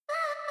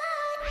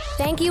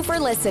Thank you for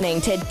listening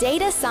to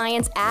Data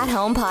Science at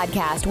Home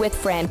podcast with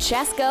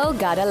Francesco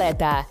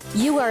Gadaletta.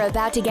 You are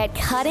about to get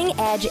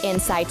cutting-edge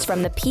insights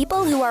from the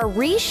people who are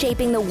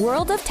reshaping the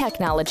world of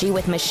technology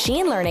with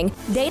machine learning,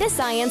 data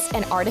science,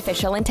 and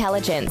artificial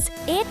intelligence.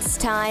 It's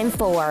time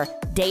for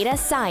Data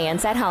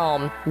Science at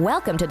Home.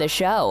 Welcome to the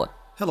show.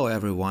 Hello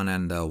everyone,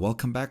 and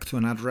welcome back to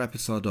another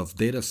episode of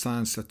Data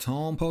Science at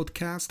Home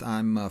podcast.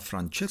 I'm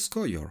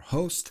Francesco, your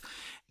host.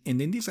 And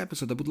in this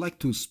episode, I would like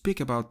to speak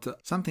about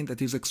something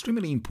that is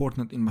extremely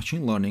important in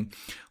machine learning,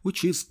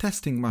 which is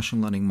testing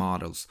machine learning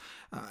models.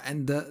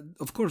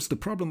 Of course, the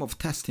problem of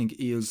testing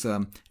is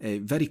a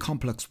very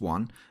complex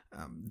one.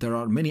 There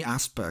are many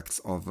aspects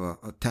of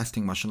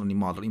testing machine learning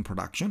model in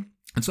production.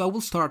 And so I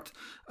will start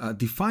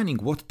defining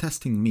what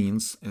testing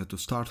means to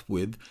start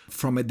with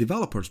from a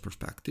developer's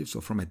perspective,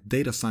 so from a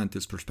data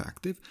scientist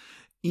perspective,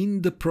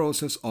 in the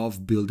process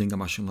of building a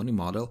machine learning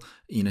model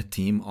in a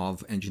team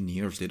of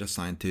engineers, data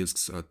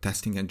scientists,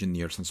 testing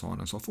engineers, and so on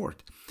and so forth.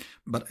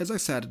 But as I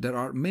said, there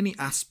are many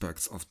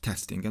aspects of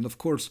testing. And of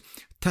course,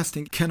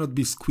 testing cannot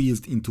be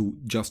squeezed into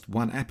just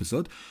one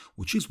episode,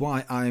 which is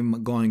why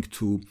I'm going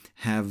to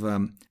have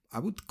I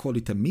would call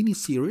it a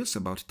mini-series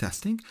about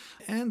testing,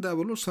 and I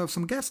will also have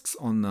some guests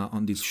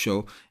on this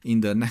show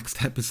in the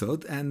next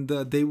episode, and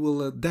they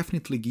will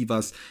definitely give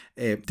us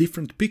a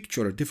different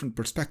picture, a different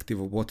perspective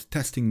of what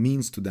testing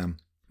means to them.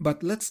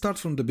 But let's start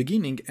from the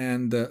beginning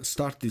and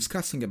start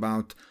discussing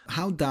about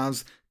how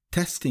does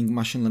testing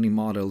machine learning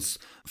models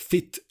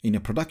fit in a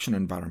production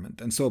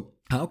environment, and so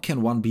how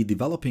can one be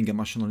developing a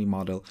machine learning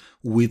model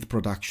with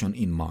production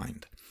in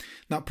mind?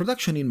 Now,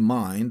 production in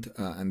mind,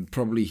 and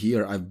probably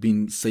here I've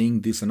been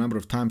saying this a number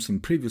of times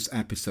in previous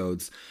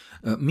episodes,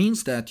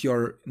 means that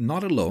you're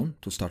not alone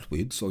to start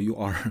with. So you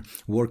are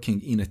working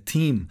in a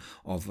team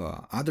of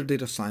other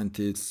data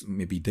scientists,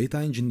 maybe data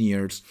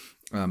engineers,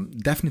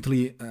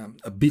 definitely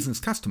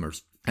business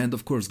customers, and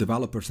of course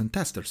developers and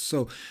testers.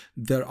 So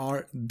there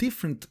are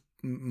different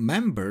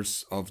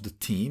members of the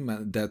team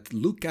that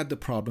look at the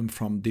problem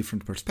from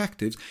different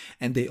perspectives,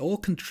 and they all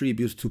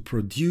contribute to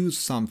produce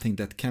something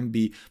that can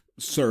be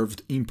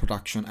served in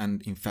production.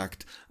 And in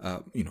fact,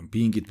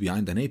 being it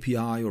behind an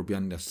API or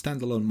behind a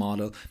standalone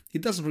model,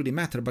 it doesn't really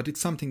matter, but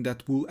it's something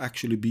that will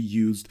actually be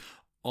used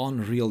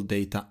on real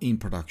data in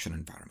production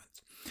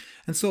environments.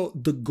 And so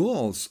the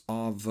goals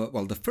of,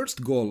 the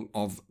first goal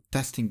of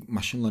testing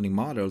machine learning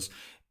models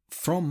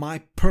from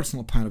my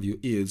personal point of view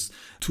is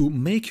to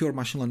make your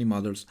machine learning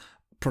models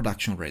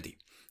production ready,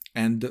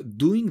 and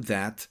doing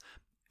that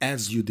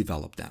as you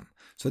develop them.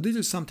 So this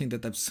is something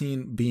that I've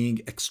seen being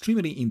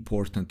extremely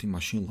important in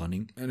machine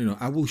learning. And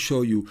I will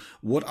show you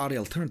what are the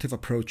alternative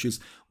approaches,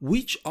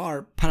 which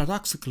are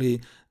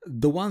paradoxically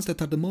the ones that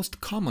are the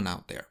most common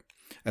out there,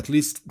 at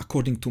least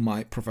according to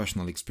my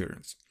professional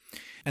experience.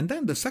 And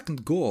then the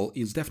second goal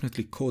is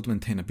definitely code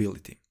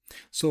maintainability.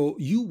 So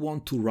you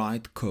want to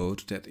write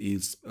code that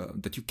is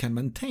that you can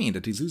maintain,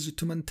 that is easy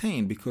to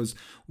maintain, because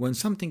when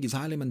something is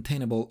highly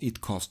maintainable, it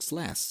costs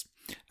less.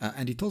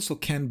 And it also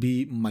can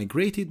be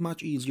migrated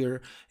much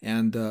easier,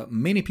 and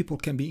many people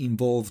can be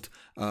involved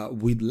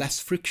with less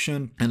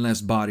friction and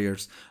less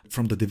barriers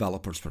from the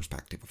developer's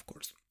perspective, of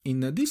course. In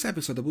this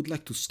episode, I would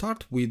like to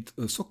start with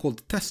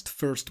so-called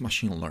test-first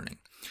machine learning.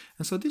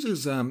 And so this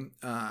is an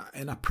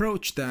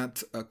approach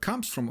that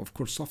comes from, of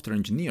course, software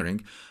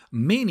engineering.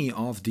 Many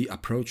of the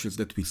approaches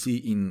that we see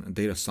in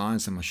data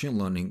science and machine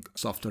learning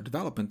software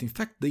development, in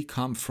fact, they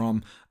come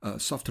from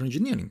software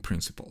engineering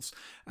principles.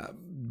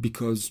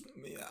 Because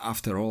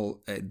after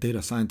all, a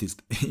data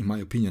scientist, in my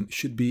opinion,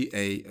 should be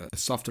a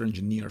software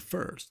engineer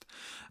first.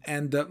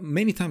 And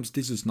many times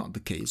this is not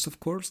the case, of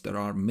course. There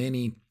are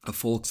many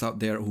folks out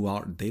there who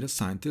are data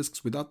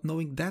scientists without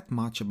knowing that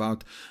much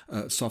about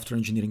software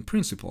engineering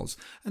principles.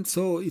 And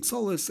so it's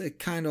always a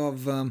kind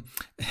of an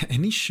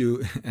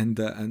issue, and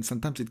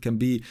sometimes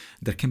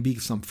there can be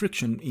some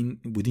friction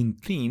within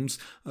teams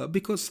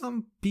because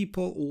some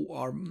people who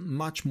are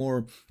much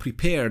more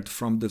prepared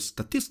from the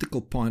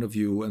statistical point of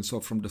view, and so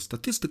from the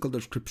statistical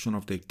description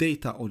of their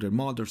data or their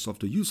models of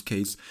the use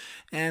case,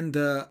 and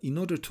in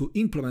order to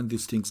implement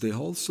these things, they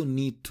also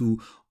need to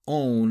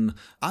own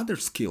other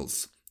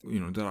skills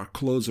that are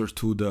closer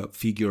to the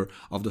figure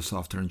of the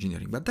software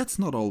engineering. But that's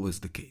not always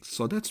the case.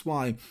 So that's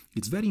why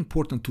it's very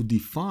important to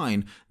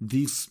define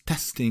these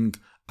testing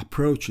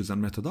approaches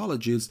and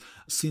methodologies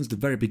since the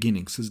very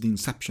beginning, since the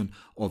inception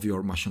of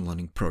your machine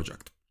learning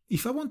project.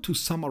 If I want to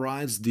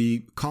summarize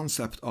the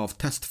concept of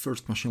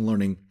test-first machine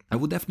learning, I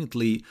would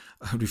definitely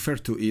refer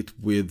to it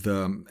with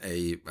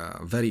a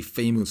very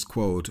famous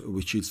quote,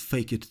 which is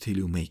 "fake it till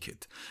you make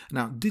it."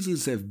 Now, this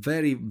is a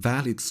very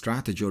valid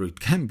strategy, or it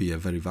can be a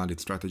very valid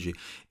strategy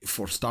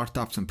for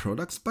startups and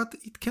products, but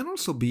it can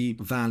also be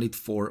valid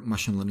for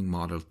machine learning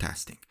model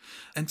testing.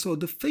 And so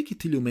the "fake it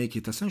till you make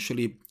it"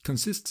 essentially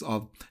consists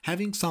of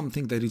having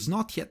something that is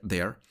not yet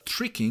there,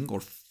 tricking or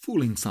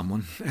fooling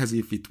someone as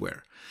if it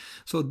were.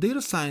 So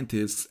data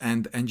scientists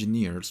and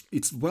engineers,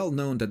 it's well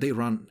known that they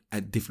run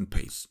at different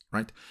pace,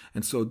 right?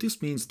 And so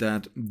this means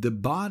that the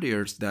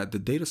barriers that the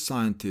data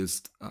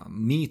scientists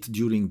meet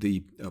during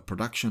the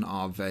production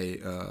of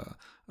the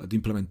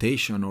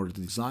implementation or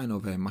the design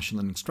of a machine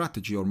learning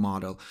strategy or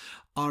model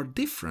are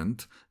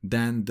different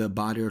than the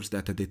barriers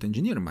that a data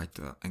engineer might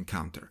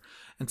encounter.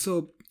 And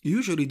so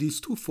usually these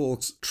two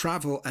folks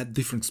travel at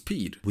different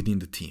speed within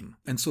the team.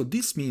 And so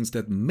this means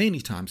that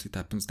many times it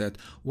happens that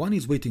one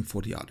is waiting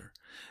for the other.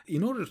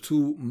 In order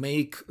to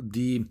make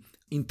the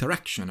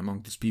interaction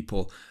among these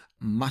people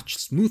much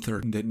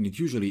smoother than it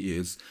usually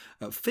is,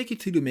 fake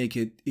it till you make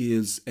it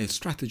is a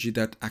strategy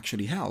that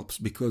actually helps,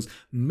 because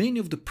many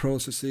of the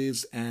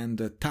processes and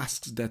the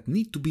tasks that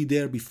need to be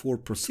there before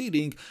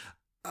proceeding,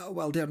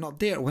 they're not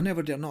there.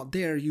 Whenever they're not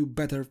there, you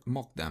better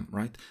mock them,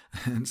 right?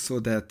 And so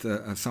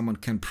that someone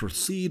can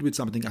proceed with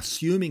something,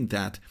 assuming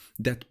that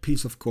that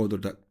piece of code or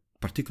that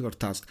particular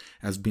task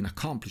has been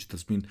accomplished,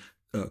 has been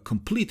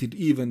completed,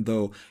 even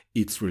though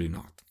it's really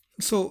not.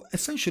 So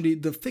essentially,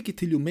 the fake it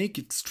till you make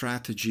it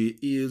strategy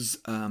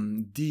is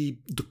the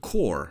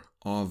core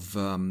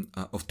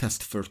of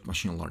test first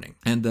machine learning,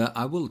 and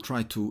I will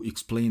try to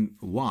explain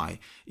why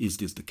is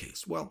this the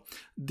case. Well,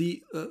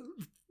 the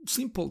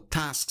simple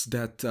tasks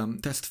that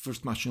test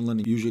first machine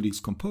learning usually is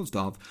composed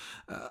of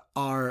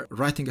are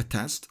writing a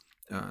test.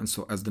 And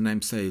so, as the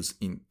name says,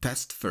 in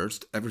test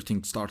first,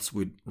 everything starts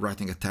with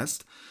writing a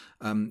test.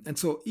 And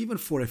so, even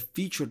for a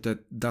feature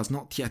that does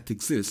not yet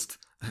exist,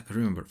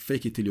 remember,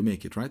 fake it till you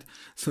make it, right?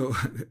 So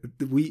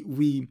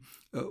we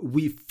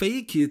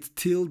fake it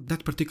till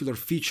that particular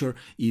feature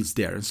is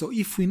there. And so,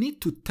 if we need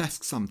to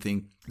test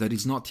something that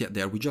is not yet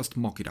there, we just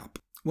mock it up.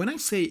 When I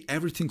say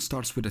everything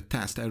starts with a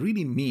test, I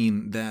really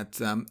mean that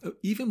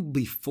even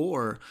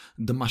before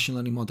the machine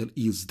learning model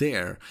is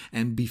there,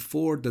 and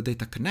before the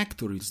data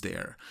connector is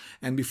there,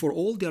 and before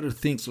all the other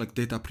things like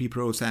data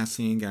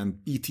preprocessing and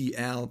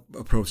ETL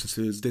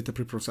processes, data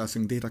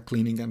preprocessing, data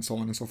cleaning, and so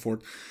on and so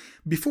forth,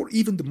 before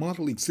even the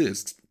model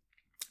exists,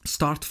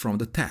 start from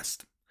the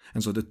test.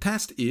 And so the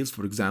test is,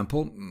 for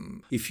example,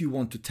 if you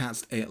want to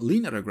test a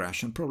linear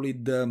regression, probably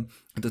the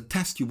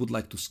test you would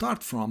like to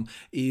start from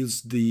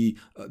is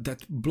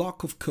that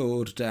block of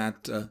code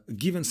that,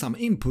 given some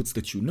inputs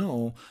that you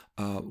know,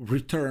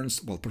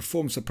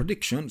 performs a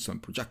prediction,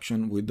 some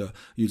projection with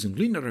using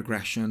linear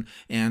regression,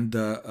 and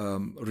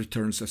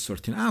returns a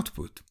certain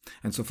output.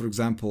 And so, for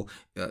example,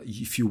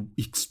 if you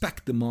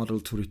expect the model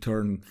to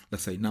return,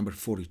 let's say, number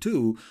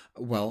 42,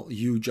 well,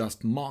 you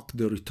just mock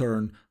the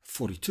return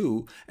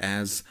 42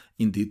 as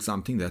indeed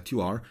something that you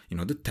are,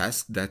 the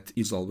test that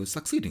is always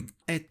succeeding.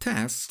 A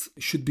test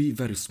should be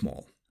very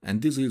small.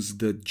 And this is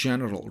the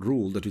general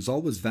rule that is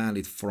always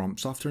valid from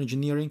software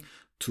engineering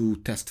to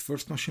test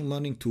first machine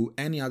learning to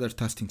any other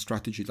testing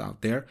strategies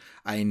out there.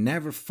 I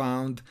never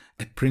found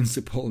a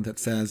principle that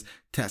says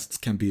tests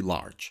can be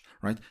large,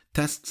 right?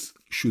 Tests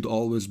should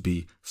always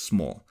be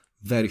small,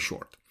 very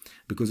short,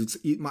 because it's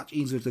much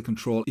easier to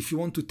control. If you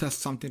want to test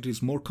something that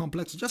is more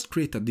complex, just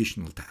create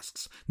additional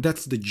tasks.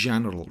 That's the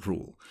general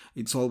rule.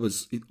 It's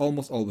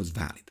almost always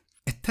valid.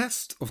 A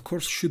test, of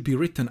course, should be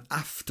written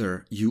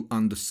after you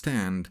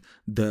understand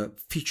the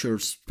feature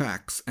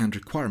specs and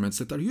requirements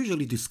that are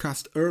usually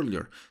discussed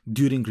earlier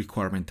during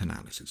requirement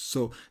analysis.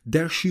 So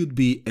there should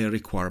be a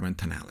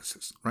requirement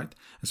analysis, right?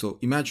 And so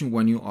imagine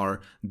when you are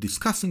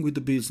discussing with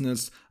the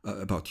business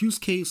about use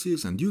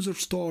cases and user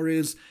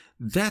stories,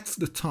 that's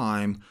the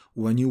time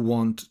when you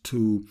want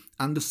to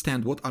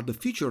understand what are the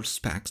feature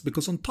specs,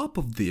 because on top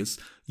of this,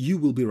 you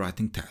will be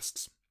writing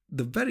tests.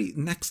 The very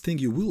next thing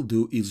you will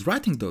do is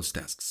writing those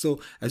tests.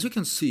 So as you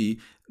can see,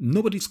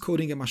 nobody's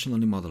coding a machine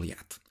learning model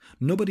yet.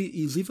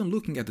 Nobody is even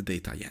looking at the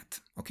data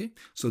yet. Okay?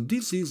 So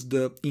this is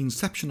the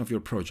inception of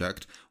your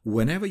project.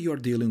 Whenever you are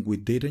dealing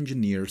with data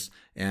engineers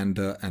and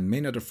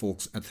many other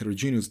folks at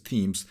heterogeneous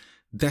teams,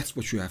 that's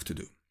what you have to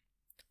do.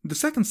 The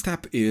second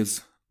step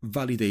is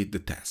validate the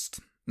test.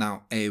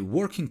 Now, a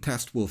working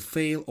test will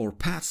fail or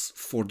pass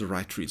for the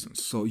right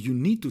reasons. So you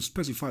need to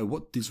specify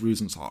what these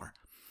reasons are.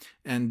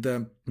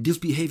 And this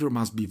behavior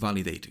must be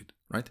validated,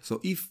 right? So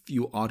if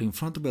you are in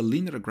front of a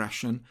linear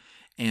regression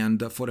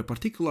and for a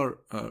particular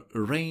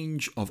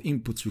range of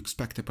inputs, you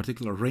expect a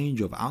particular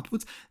range of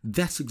outputs,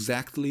 that's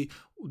exactly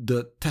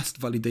the test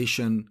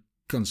validation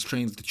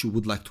constraints that you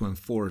would like to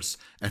enforce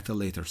at a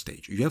later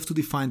stage. You have to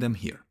define them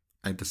here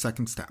at the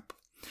second step.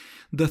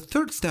 The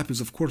third step is,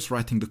 of course,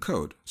 writing the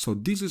code. So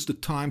this is the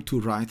time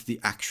to write the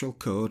actual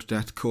code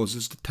that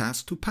causes the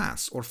test to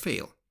pass or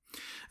fail.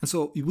 And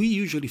so we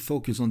usually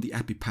focus on the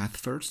happy path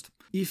first.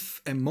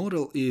 If a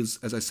model is,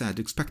 as I said,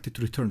 expected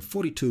to return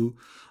 42,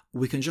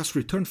 we can just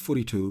return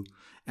 42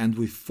 and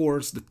we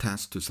force the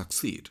test to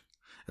succeed.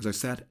 As I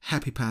said,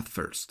 happy path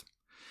first.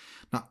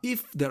 Now,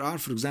 if there are,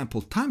 for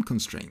example, time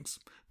constraints,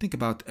 think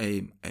about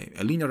a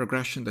linear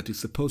regression that is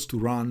supposed to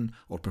run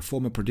or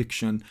perform a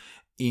prediction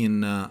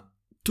in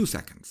 2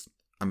 seconds.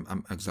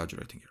 I'm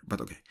exaggerating here, but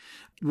okay.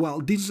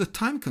 Well, this is a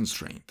time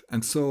constraint,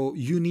 and so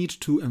you need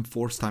to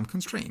enforce time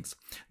constraints.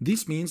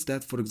 This means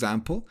that, for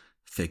example,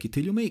 fake it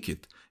till you make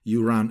it.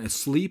 You run a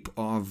sleep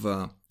of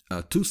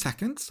 2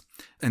 seconds,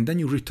 and then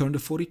you return the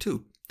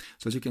 42.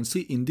 So as you can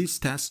see, in this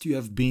test, you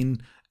have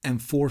been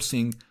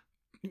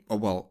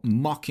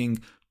mocking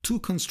 2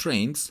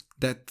 constraints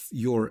that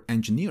your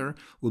engineer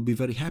will be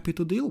very happy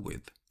to deal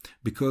with.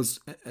 Because,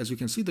 as you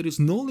can see, there is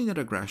no linear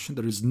regression,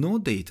 there is no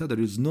data, there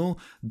is no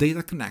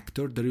data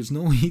connector, there is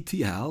no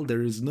ETL,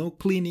 there is no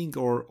cleaning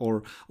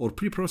or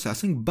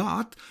pre-processing,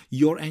 but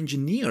your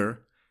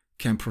engineer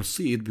can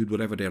proceed with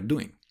whatever they are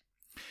doing.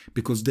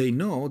 Because they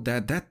know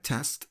that that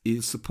test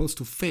is supposed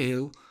to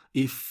fail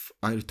if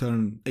I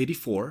return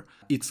 84,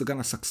 it's going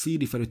to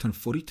succeed if I return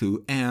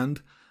 42,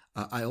 and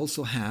I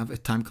also have a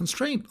time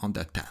constraint on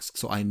that task.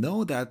 So I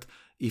know that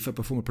if I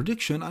perform a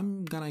prediction,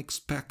 I'm going to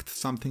expect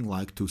something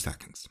like 2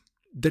 seconds.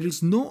 There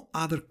is no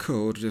other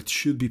code that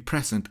should be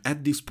present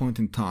at this point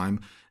in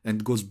time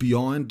and goes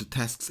beyond the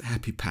task's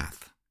happy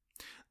path.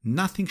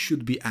 Nothing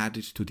should be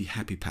added to the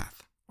happy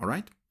path. All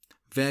right?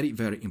 Very,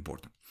 very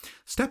important.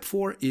 Step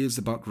 4 is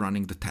about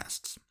running the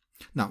tests.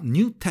 Now,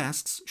 new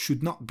tasks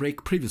should not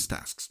break previous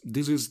tasks.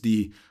 This is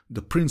the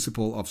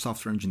principle of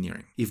software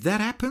engineering. If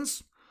that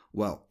happens,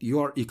 well, you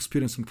are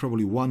experiencing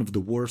probably one of the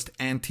worst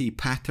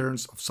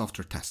anti-patterns of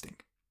software testing.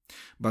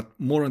 But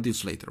more on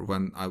this later,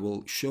 when I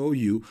will show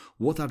you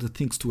what are the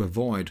things to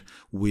avoid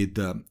with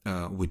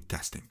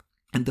testing.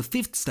 And the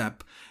 5th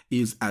step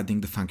is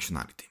adding the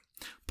functionality.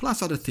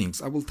 Plus other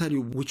things. I will tell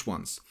you which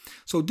ones.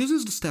 So this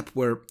is the step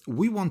where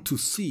we want to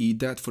see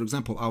that, for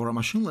example, our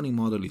machine learning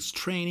model is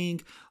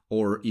training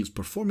or is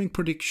performing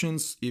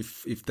predictions,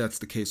 if that's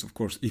the case, of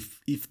course,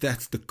 if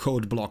that's the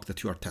code block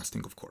that you are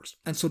testing, of course.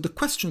 And so the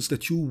questions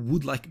that you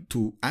would like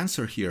to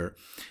answer here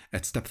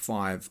at step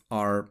 5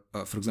 are,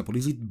 for example,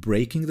 is it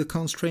breaking the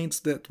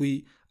constraints that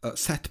we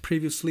set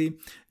previously?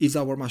 Is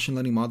our machine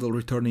learning model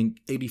returning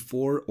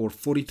 84 or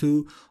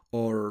 42?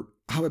 Or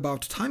how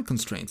about time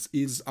constraints?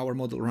 Is our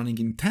model running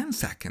in 10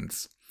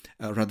 seconds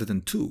rather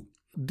than 2?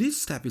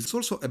 This step is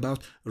also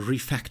about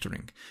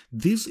refactoring.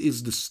 This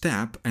is the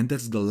step, and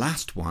that's the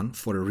last one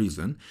for a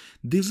reason.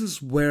 This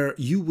is where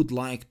you would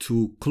like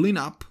to clean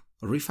up,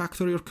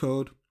 refactor your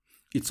code.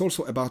 It's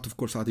also about, of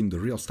course, adding the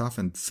real stuff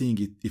and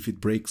seeing if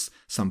it breaks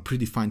some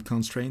predefined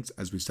constraints,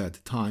 as we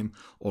said, time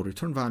or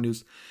return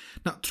values.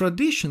 Now,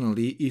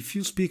 traditionally, if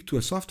you speak to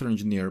a software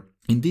engineer,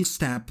 in this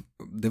step,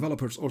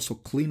 developers also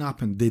clean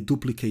up and they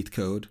duplicate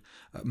code.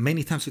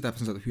 Many times it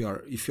happens that if you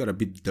are a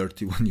bit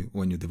dirty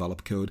when you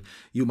develop code,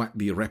 you might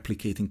be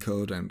replicating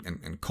code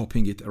and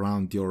copying it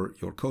around your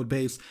code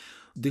base.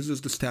 This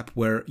is the step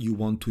where you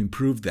want to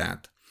improve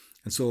that.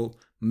 And so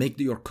make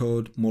your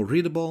code more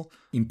readable,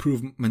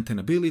 improve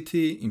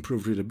maintainability,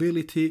 improve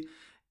readability.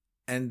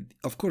 And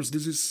of course,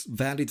 this is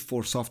valid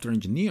for software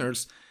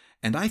engineers.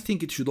 And I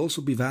think it should also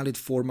be valid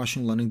for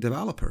machine learning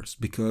developers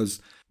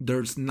because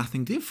there's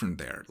nothing different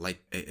there.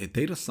 Like a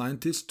data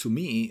scientist, to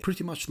me,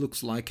 pretty much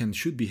looks like and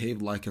should behave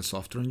like a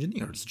software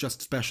engineer. It's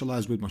just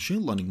specialized with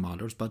machine learning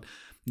models, but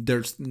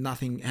there's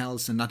nothing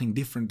else and nothing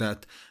different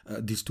that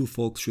these two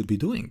folks should be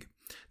doing.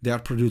 They are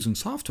producing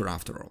software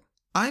after all.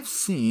 I've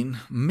seen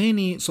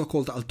many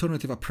so-called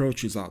alternative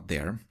approaches out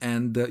there,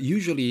 and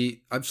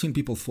usually I've seen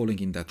people falling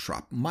in that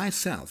trap.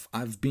 Myself,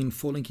 I've been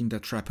falling in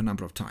that trap a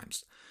number of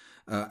times.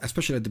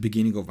 Especially at the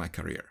beginning of my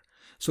career.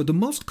 So the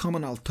most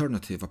common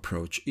alternative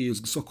approach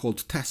is the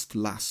so-called test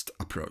last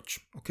approach,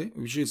 okay,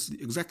 which is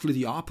exactly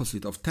the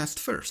opposite of test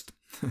first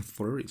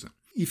for a reason.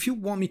 If you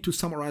want me to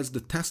summarize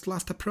the test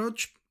last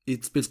approach,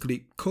 it's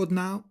basically code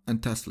now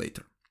and test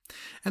later.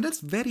 And that's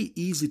very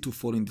easy to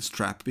fall in this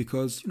trap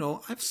because,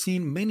 I've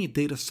seen many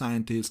data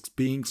scientists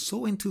being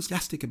so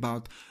enthusiastic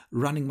about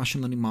running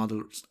machine learning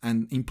models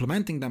and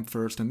implementing them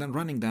first and then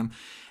running them,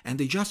 and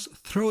they just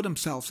throw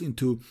themselves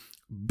into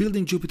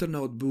building Jupyter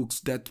notebooks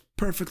that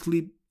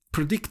perfectly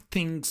predict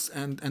things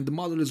and the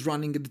model is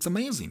running and it's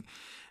amazing.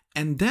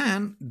 And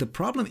then the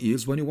problem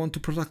is when you want to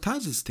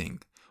productize this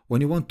thing,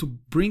 when you want to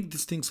bring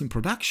these things in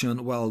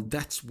production, well,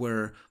 that's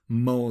where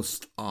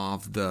most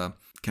of the,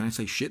 can I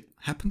say shit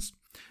happens?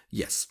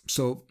 Yes,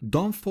 so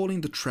don't fall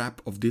in the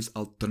trap of these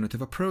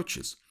alternative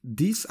approaches.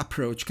 This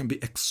approach can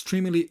be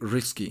extremely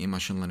risky in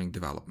machine learning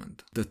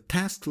development. The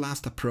test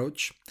last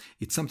approach,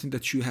 it's something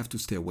that you have to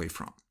stay away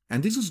from.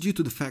 And this is due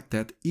to the fact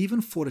that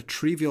even for a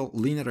trivial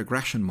linear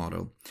regression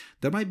model,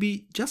 there might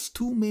be just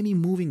too many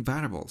moving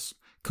variables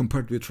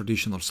compared with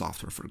traditional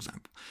software, for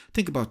example.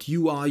 Think about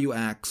UI,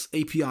 UX,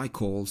 API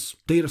calls,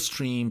 data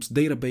streams,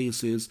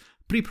 databases,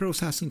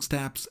 pre-processing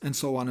steps, and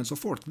so on and so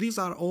forth. These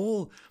are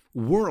all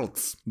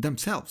worlds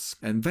themselves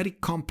and very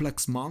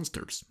complex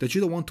monsters that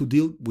you don't want to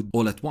deal with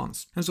all at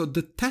once. And so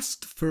the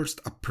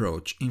test-first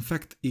approach, in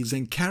fact, is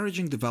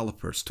encouraging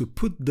developers to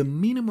put the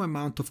minimum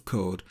amount of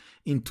code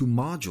into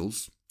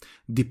modules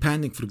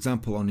depending, for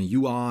example, on a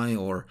UI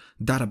or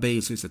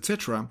databases,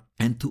 etc.,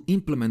 and to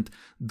implement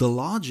the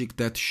logic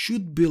that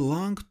should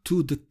belong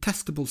to the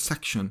testable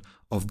section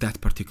of that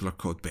particular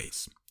code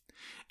base.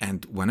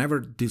 And whenever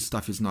this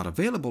stuff is not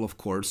available, of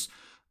course,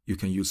 You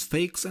can use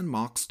fakes and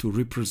mocks to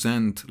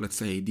represent, let's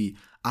say, the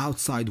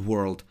outside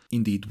world,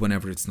 indeed,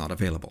 whenever it's not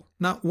available.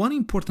 Now, one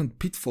important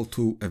pitfall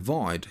to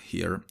avoid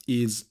here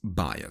is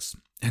bias.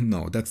 And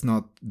no, that's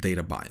not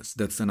data bias.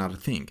 That's another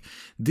thing.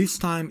 This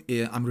time,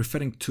 I'm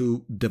referring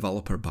to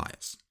developer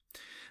bias.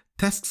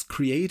 Tests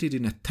created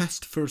in a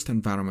test-first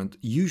environment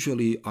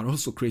usually are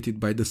also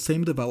created by the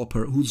same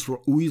developer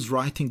who is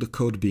writing the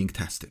code being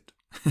tested.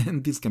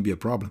 And this can be a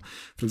problem.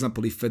 For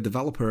example, if a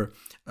developer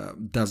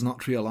does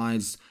not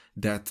realize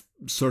that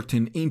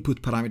certain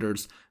input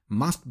parameters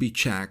must be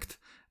checked,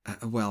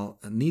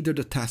 neither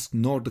the test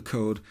nor the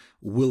code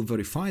will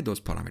verify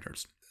those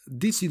parameters.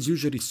 This is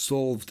usually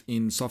solved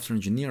in software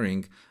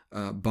engineering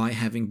by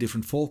having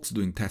different folks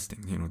doing testing.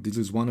 This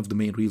is one of the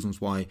main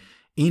reasons why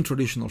in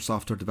traditional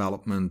software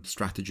development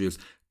strategies,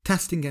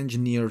 testing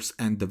engineers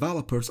and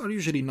developers are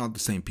usually not the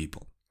same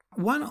people.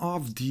 One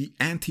of the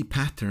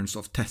anti-patterns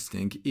of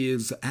testing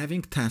is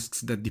having tests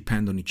that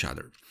depend on each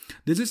other.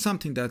 This is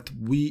something that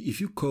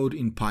if you code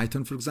in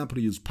Python, for example,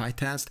 use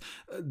PyTest,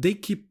 they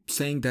keep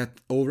saying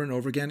that over and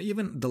over again.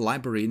 Even the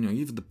library,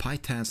 even the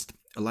PyTest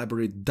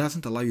library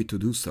doesn't allow you to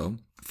do so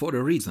for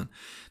a reason.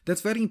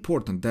 That's very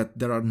important, that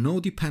there are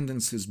no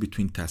dependencies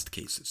between test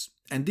cases.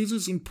 And this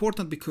is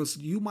important because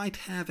you might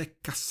have a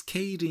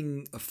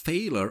cascading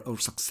failure or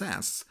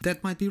success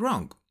that might be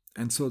wrong.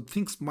 And so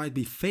things might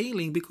be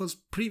failing because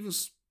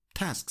previous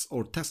tests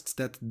or tests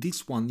that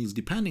this one is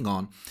depending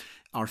on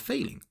are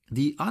failing.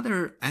 The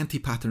other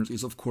anti-pattern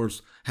is, of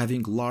course,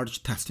 having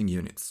large testing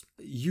units.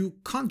 You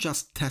can't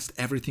just test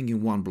everything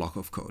in one block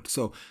of code.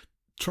 So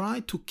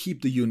try to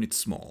keep the unit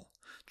small.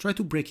 Try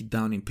to break it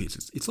down in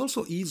pieces. It's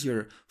also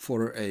easier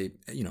for a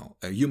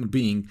human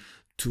being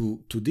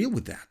to deal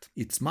with that.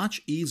 It's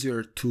much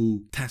easier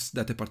to test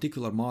that a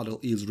particular model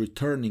is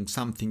returning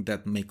something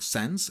that makes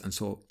sense, and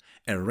so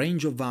a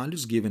range of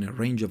values given a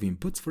range of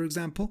inputs, for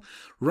example,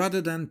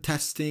 rather than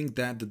testing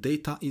that the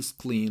data is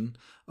clean,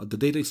 the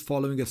data is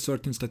following a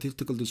certain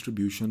statistical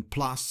distribution,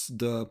 plus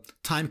the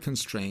time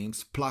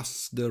constraints,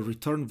 plus the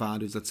return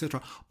values,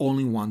 etc., all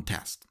in one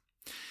test.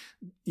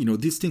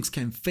 These things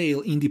can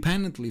fail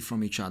independently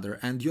from each other,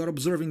 and you're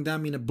observing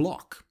them in a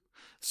block.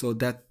 So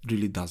that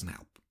really doesn't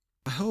help.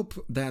 I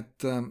hope that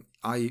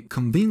I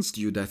convinced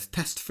you that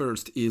test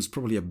first is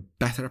probably a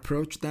better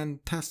approach than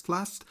test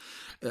last,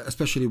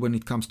 especially when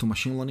it comes to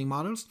machine learning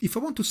models. If I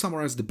want to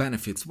summarize the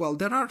benefits, well,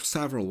 there are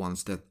several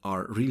ones that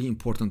are really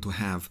important to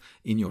have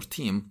in your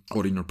team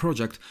or in your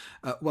project.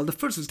 The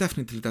first is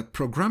definitely that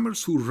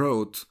programmers who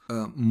wrote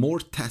more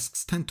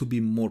tests tend to be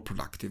more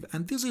productive.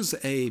 And this is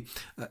a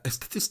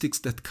statistics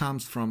that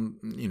comes from,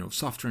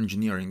 software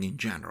engineering in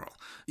general.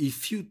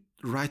 If you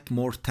write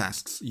more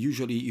tests,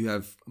 usually you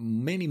have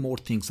many more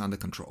things under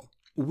control.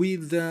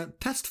 With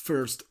test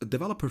first,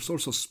 developers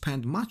also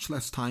spend much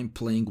less time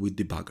playing with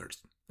debuggers.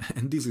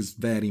 And this is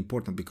very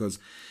important because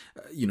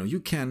you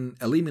can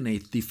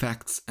eliminate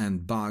defects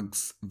and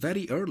bugs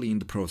very early in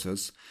the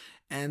process,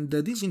 and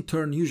this in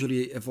turn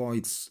usually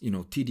avoids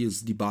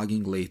tedious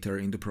debugging later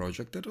in the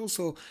project that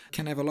also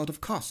can have a lot of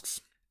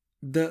costs.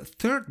 The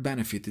third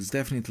benefit is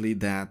definitely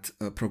that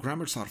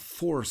programmers are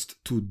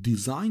forced to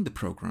design the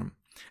program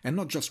and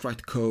not just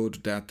write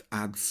code that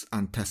adds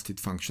untested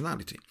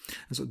functionality.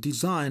 And so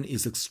design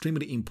is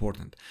extremely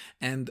important.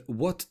 And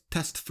what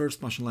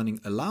test-first machine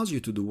learning allows you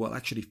to do,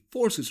 actually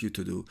forces you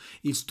to do,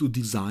 is to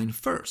design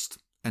first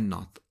and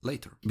not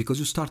later. Because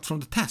you start from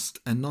the test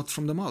and not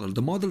from the model.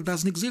 The model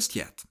doesn't exist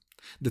yet.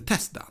 The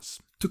test does.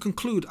 To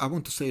conclude, I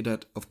want to say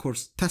that, of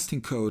course,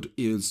 testing code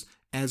is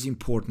as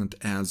important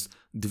as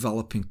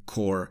developing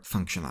core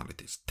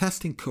functionalities.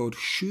 Testing code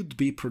should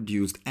be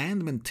produced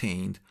and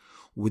maintained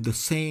with the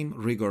same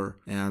rigor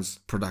as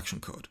production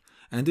code.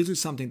 And this is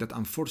something that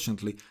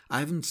unfortunately I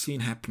haven't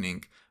seen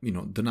happening,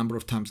 the number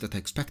of times that I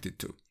expected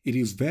to. It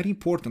is very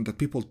important that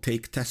people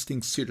take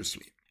testing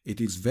seriously. It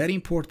is very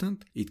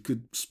important. It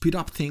could speed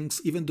up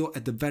things, even though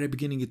at the very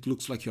beginning it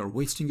looks like you're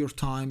wasting your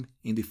time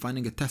in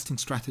defining a testing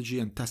strategy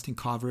and testing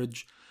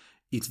coverage.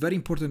 It's very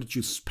important that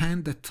you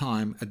spend that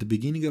time at the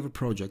beginning of a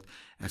project,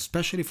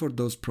 especially for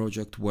those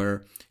projects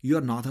where you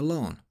are not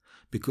alone.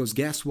 Because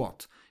guess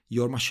what?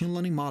 Your machine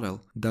learning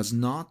model does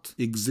not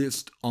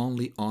exist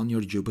only on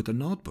your Jupyter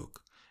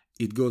notebook.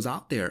 It goes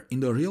out there in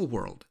the real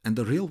world. And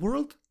the real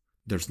world?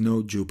 There's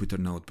no Jupyter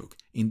notebook.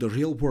 In the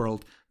real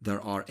world,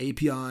 there are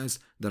APIs,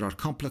 there are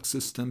complex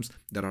systems,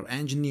 there are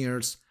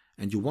engineers,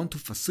 and you want to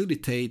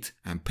facilitate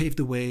and pave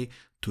the way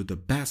to the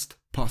best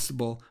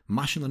possible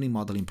machine learning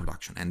model in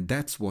production. And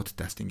that's what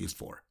testing is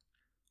for.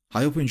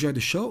 I hope you enjoyed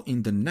the show.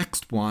 In the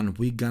next one,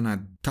 we're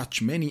gonna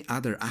touch many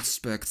other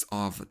aspects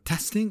of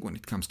testing when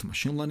it comes to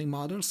machine learning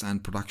models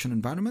and production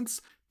environments.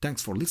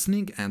 Thanks for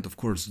listening, and of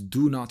course,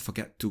 do not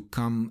forget to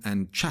come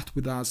and chat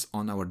with us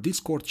on our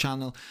Discord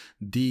channel.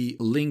 The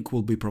link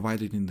will be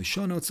provided in the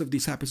show notes of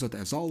this episode,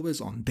 as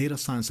always, on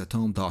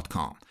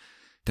datascienceathome.com.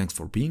 Thanks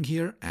for being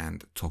here,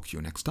 and talk to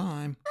you next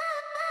time.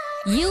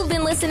 You've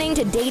been listening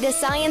to Data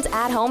Science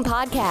at Home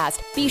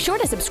podcast. Be sure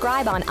to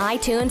subscribe on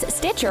iTunes,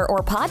 Stitcher, or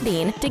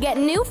Podbean to get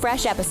new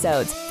fresh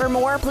episodes. For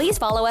more, please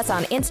follow us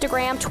on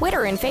Instagram,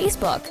 Twitter, and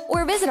Facebook,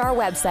 or visit our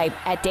website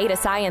at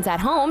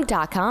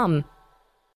datascienceathome.com.